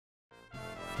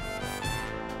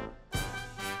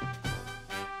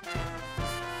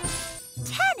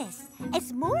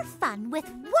one with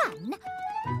one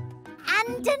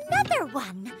and another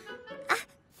one.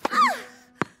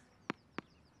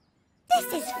 This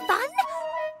is fun.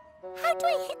 How do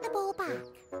I hit the ball back?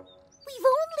 We've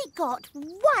only got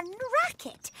one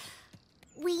racket.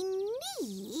 We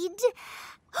need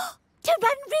to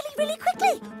run really, really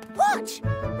quickly. Watch.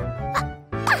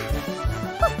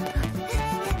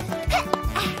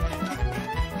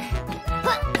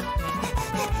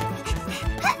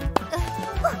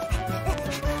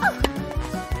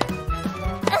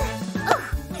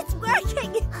 It's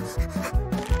working.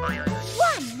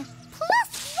 1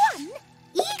 plus 1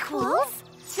 equals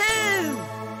 2.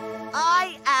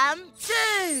 I am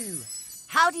 2.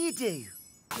 How do you do?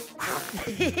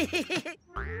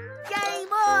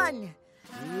 Game on!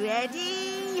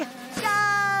 Ready,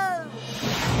 go!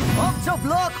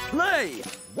 Octoblock, play!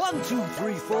 1, 2,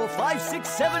 3, 4, 5, 6,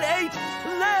 7, 8,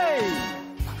 play!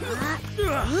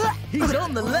 He's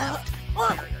on the left.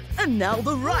 And now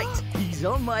the right. He's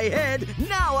on my head,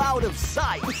 now out of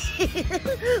sight.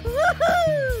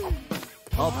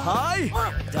 Up high,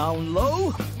 down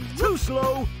low, too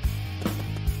slow.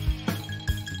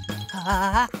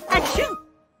 Action!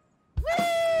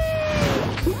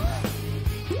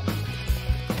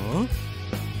 Huh?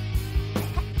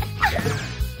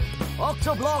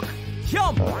 Octoblock,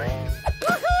 jump!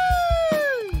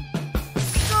 Woohoo!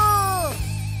 Score!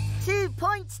 2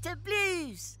 points to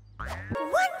Blues. 1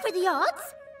 for the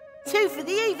odds. 2 for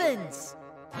the evens.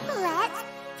 Let's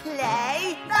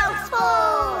Play bounce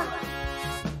ball!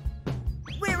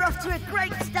 We're off to a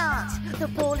great start. The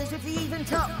ball is with the even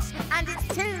tops. And it's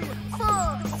 2,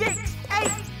 4, 6,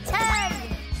 8, 10.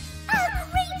 a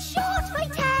great shot, my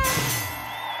 10.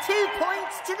 2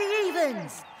 points to the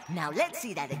evens. Now let's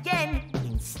see that again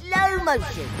in slow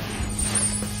motion.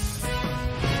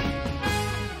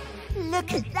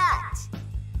 Look at that.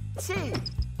 2.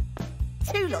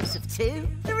 2 lots of 2,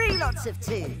 3 lots of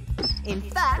 2. In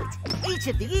fact, each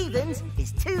of the evens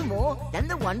is 2 more than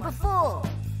the one before.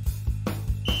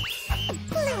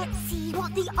 Let's see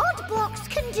what the odd blocks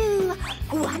can do.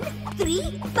 1,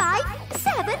 3, 5,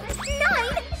 7, 9.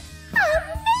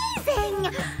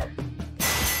 Amazing!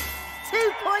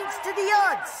 2 points to the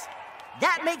odds.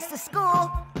 That makes the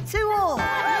score 2 all.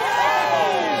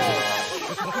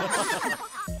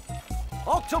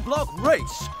 Octoblock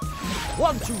race!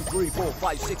 1, 2, 3, 4,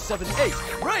 5, 6, 7, 8,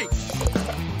 race!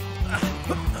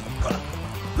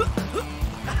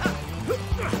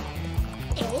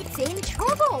 It's in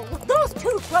trouble. Those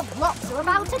 2 front blocks are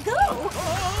about to go.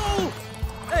 Oh!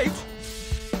 8.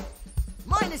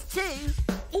 Minus 2.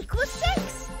 Equals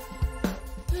 6.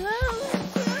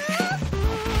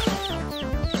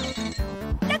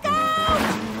 Look out!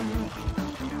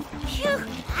 Phew,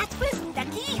 that was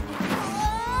lucky.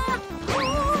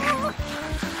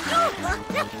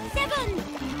 7.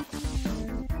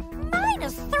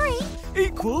 Minus 3.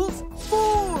 Equals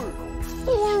 4.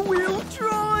 4-wheel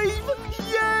drive!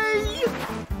 Yay!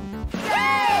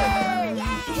 Yay!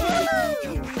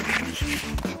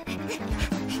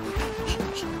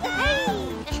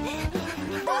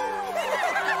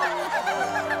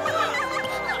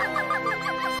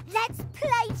 Let's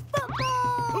play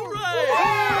football! Hooray!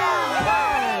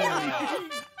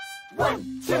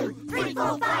 1, 2, 3,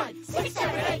 4, 5, 6,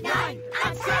 7, 8, 9,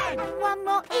 and 10. One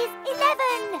more is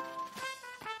 11.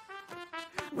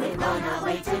 We're on our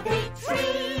way to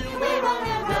victory, we're on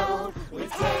a roll, with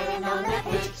 10 on the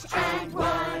pitch and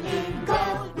 1 in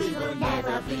goal. We will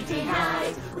never be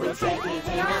denied, we'll take it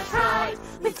in our stride,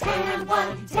 with 10 and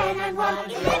 1, 10 and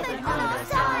 1, 11 on our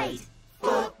side.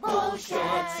 Football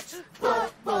shirts, 1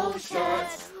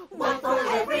 for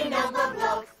every number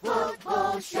block,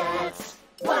 football shirts.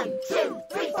 1, 2,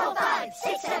 3, 4, 5,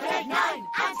 6, 7, 8, 9,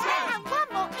 and 10. And one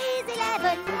more is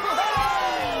 11.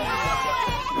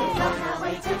 We're on our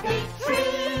way to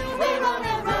victory, we're on a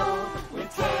roll, with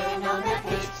 10 on the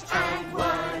pitch and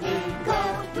 1 in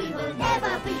goal. We will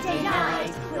never be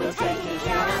denied, we'll take it in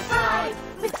our stride,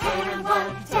 with 10 and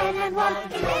 1, 10 and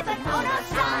 1, 11 on our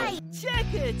side.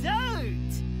 Check it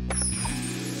out!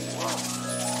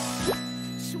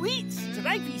 Sweet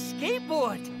stripy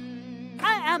skateboard.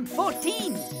 I am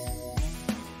 14.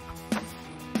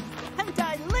 And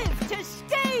I live to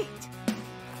skate.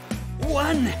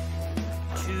 1,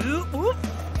 2,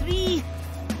 3,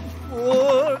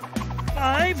 4,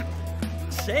 5,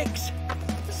 6,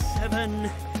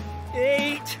 7,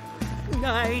 8,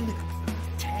 9,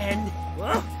 10,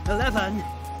 11,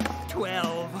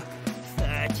 12,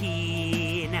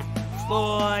 13,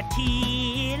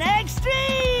 14. Extreme!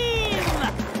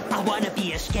 I wanna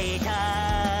be a skater.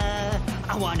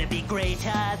 I wanna be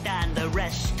greater than the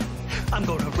rest. I'm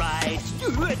gonna ride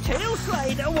you a tail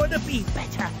slide. I wanna be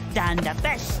better than the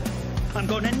best. I'm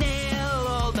gonna nail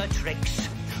all the tricks,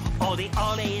 all the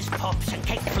ollies, pops and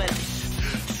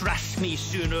kickflips. Trust me,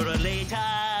 sooner or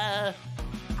later,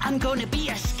 I'm gonna be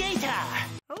a skater.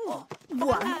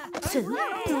 1, 2,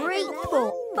 3,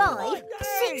 4, 5,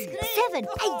 6, 7,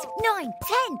 8, 9,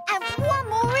 10, and one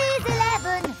more is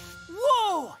 11.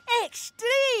 Whoa,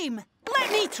 extreme!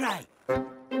 Let me try.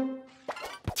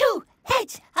 2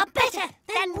 heads are better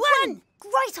than 1.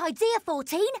 Great idea,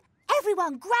 14.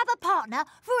 Everyone grab a partner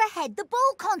for a head the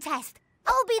ball contest.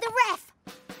 I'll be the ref.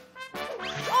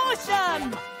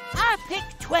 Awesome! I pick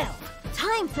 12.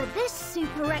 Time for this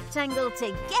super rectangle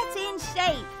to get in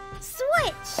shape.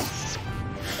 Switch.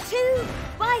 2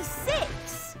 by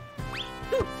 6.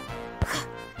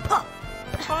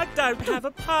 I don't have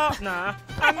a partner.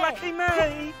 Unlucky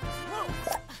me.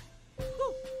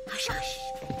 Hush, hush.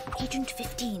 Agent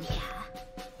 15 here.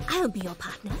 I'll be your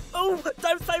partner. Oh,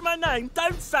 don't say my name.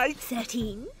 Don't say.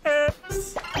 13.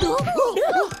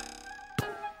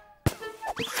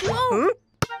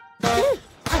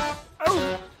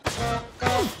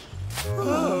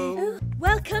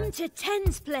 Welcome to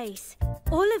 10's place.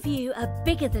 All of you are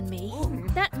bigger than me.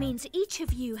 That means each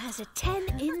of you has a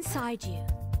 10 inside you.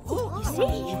 You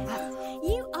see,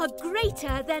 you are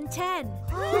greater than 10.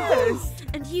 Yes.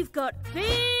 And you've got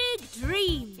big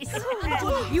dreams.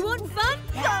 You want fun?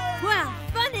 Well,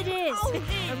 fun it is.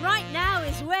 And right now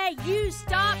is where you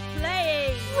start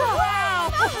playing.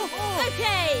 Wow.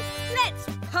 Okay, let's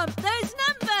pump those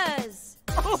numbers.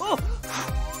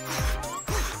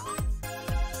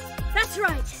 That's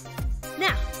right.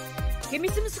 Now, give me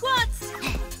some squats.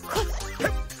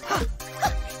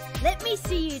 Let me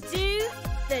see you do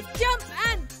the jump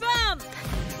and bump.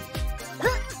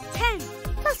 10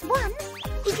 Plus 1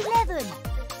 is 11.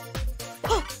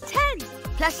 10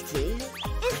 Plus 2.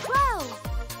 Is 12.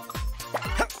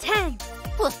 10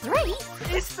 Plus 3.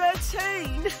 It's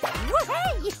 13.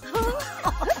 Whee!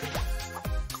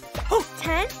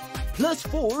 10 Plus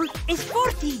 4. It's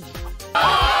 40.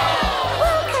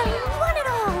 Welcome, one and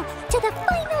all, to the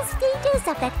final stages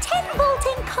of the 10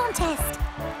 vaulting contest.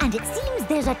 And it seems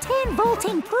there's a 10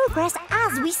 vaulting progress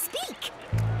as we speak.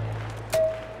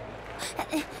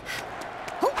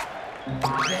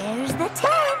 There's the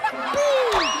 10.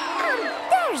 And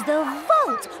there's the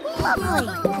vault. Lovely.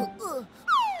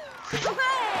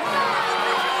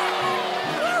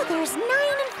 Now there's 9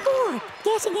 and 4.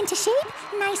 Getting into shape,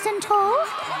 nice and tall.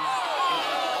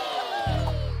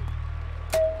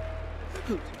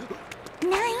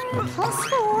 9 plus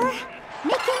 4,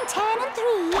 making 10 and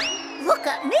 3. Look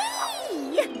at me!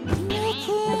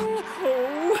 Making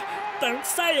Oh, don't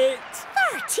say it.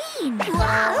 13.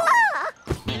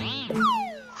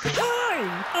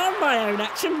 Hi, I'm my own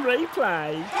action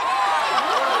replay.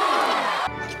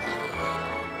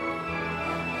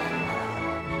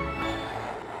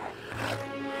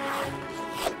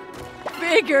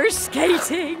 Figure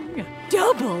skating!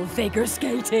 Double figure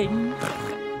skating!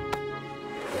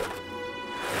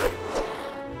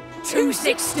 2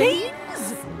 16s!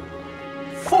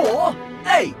 4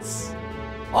 8s.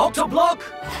 Octoblock,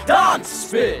 dance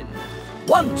spin.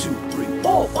 1, 2, 3,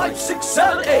 4, 5, 6,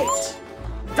 7, 8.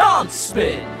 Dance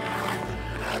spin.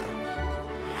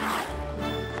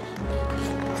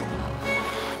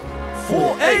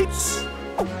 4 8s.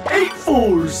 8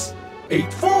 4s. 8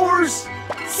 4s.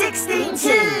 16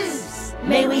 twos.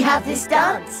 May we have this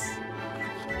dance?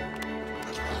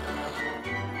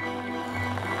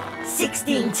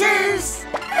 16 twos.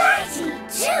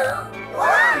 32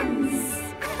 ones.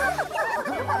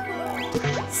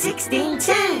 16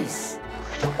 twos.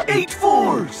 8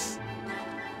 4s.